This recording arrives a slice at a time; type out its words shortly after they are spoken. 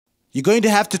You're going to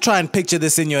have to try and picture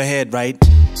this in your head, right?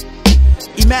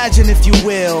 Imagine, if you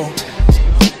will,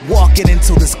 walking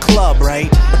into this club, right?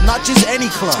 But not just any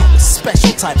club, a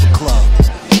special type of club,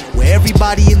 where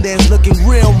everybody in there is looking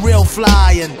real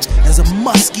fly, and there's a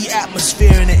musky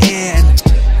atmosphere in the air,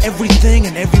 and everything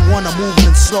and everyone are moving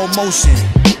in slow motion.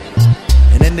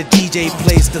 And then the DJ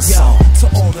plays the song. To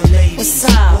all the ladies, what's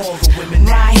up? All the women,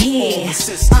 right here. All the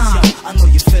sisters, I know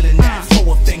you're feeling that.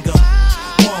 Throw a finger,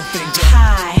 one finger.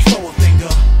 Hi. Throw a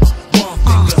finger, one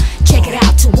finger. Check it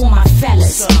out to all my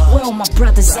fellas. Where all my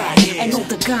brothers at? And all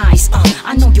the guys.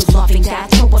 I know you're loving that.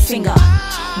 Throw a finger,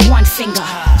 one finger.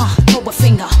 Throw a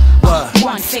finger,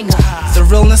 one finger. The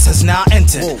realness has now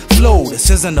entered. Flow, this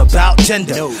isn't about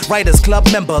gender. Writers Club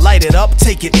member, light it up,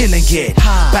 take it in and get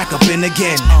back up in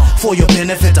again. For your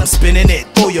benefit, I'm spinning it.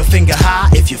 Throw your finger high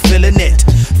if you're feeling it.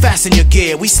 Fasten your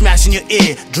gear, we smashing your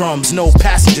ear drums, no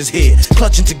passengers here.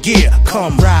 Clutching to gear,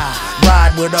 come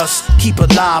ride with us, keep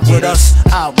it live with us.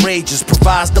 Outrageous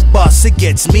provides the bus. It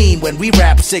gets mean when we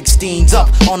rap 16s up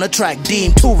on a track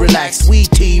deemed too relaxed. We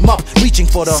team up, reaching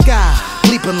for the sky,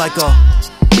 leaping like a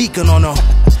beacon on a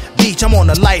beach. I'm on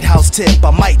a lighthouse tip.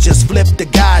 I might just flip to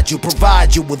guide you,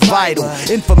 provide you with vital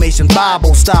information,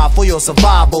 Bible style for your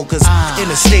survival. Cause in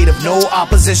a state of no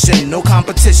opposition, no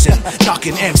competition,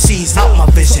 knocking MCs out my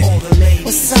vision.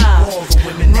 What's up?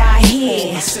 Right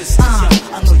here.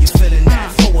 I know you're feeling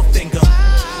that. Throw a finger,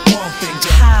 one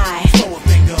finger. Hi. Throw a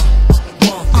finger,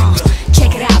 one finger.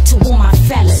 Check it out to all my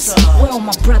fellas. Where all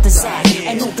my brothers at?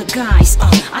 And all the guys.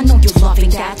 I know you're loving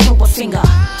that. Throw a finger,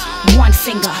 one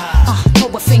finger.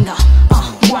 Throw a finger,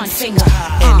 one finger.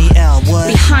 N-E-L,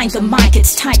 what? Behind the mic,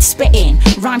 it's tight spitting.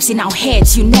 Rhymes in our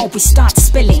heads, you know we start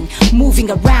spilling. Moving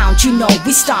around, you know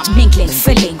we start mingling.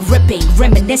 Filling, ripping,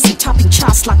 reminiscing, topping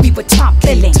charts like we were top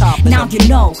billing. Now you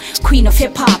know, queen of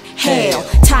hip-hop, hail.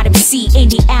 Todd MC,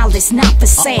 N-E-L is not for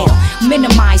sale.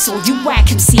 Minimize all you whack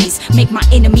MCs. Make my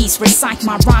enemies recite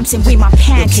my rhymes and wear my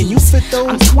panties. Can you fit those?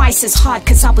 I'm twice as hard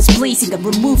cause I was blazing them.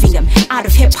 Removing them out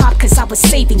of hip-hop cause I was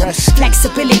saving them.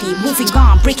 Flexibility, moving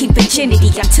on, breaking virginity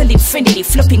until infinity.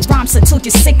 Flipping rhymes until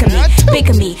you're sick of me.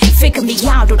 Bigger me, figure me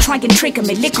out or try and trigger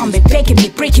me. Lick on me, begging me,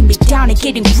 breaking me down and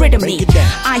getting rid of me.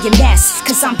 INS,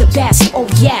 cause I'm the best, oh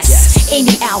yes.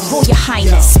 N-E-L, Royal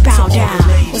Highness, bow down.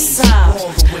 What's up?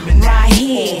 Right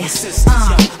here.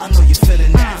 I know you're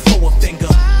feeling that. Throw a finger,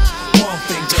 one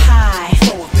finger. Hi.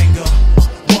 Throw a finger,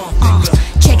 one finger.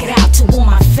 Check it out to all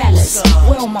my fellas.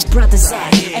 Where all my brothers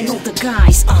at? And all the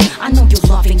guys. I know you're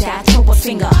loving that. Throw a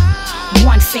finger,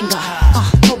 one finger.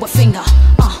 Throw a finger,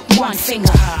 one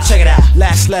finger. Check it out,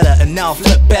 last letter and now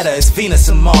flip better. It's Venus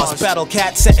and Mars. Battle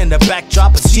cat set in the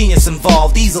backdrop, it's genius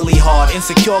involved. Easily hard,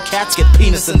 insecure cats get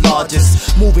penis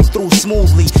enlarges. Moving through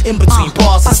smoothly, in between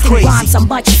bars is crazy. Rhymes are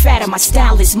much fatter, my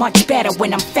style is much better.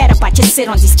 When I'm fed up, I just sit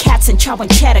on these cats and chow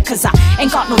and cheddar. Cause I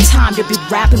ain't got no time to be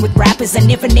rapping with rappers.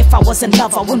 And even if I was in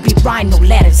love, I wouldn't be writing no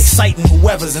letters. Exciting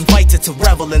whoever's invited to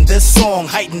revel in this song.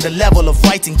 Heighten the level of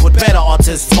writing, put better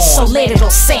artists on. So let it all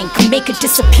sink, make it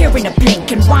disappear in a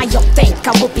blink. And why you think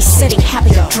I will be sitting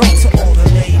having a drink?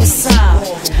 What's up?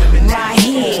 Right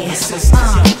here.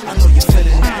 I know you're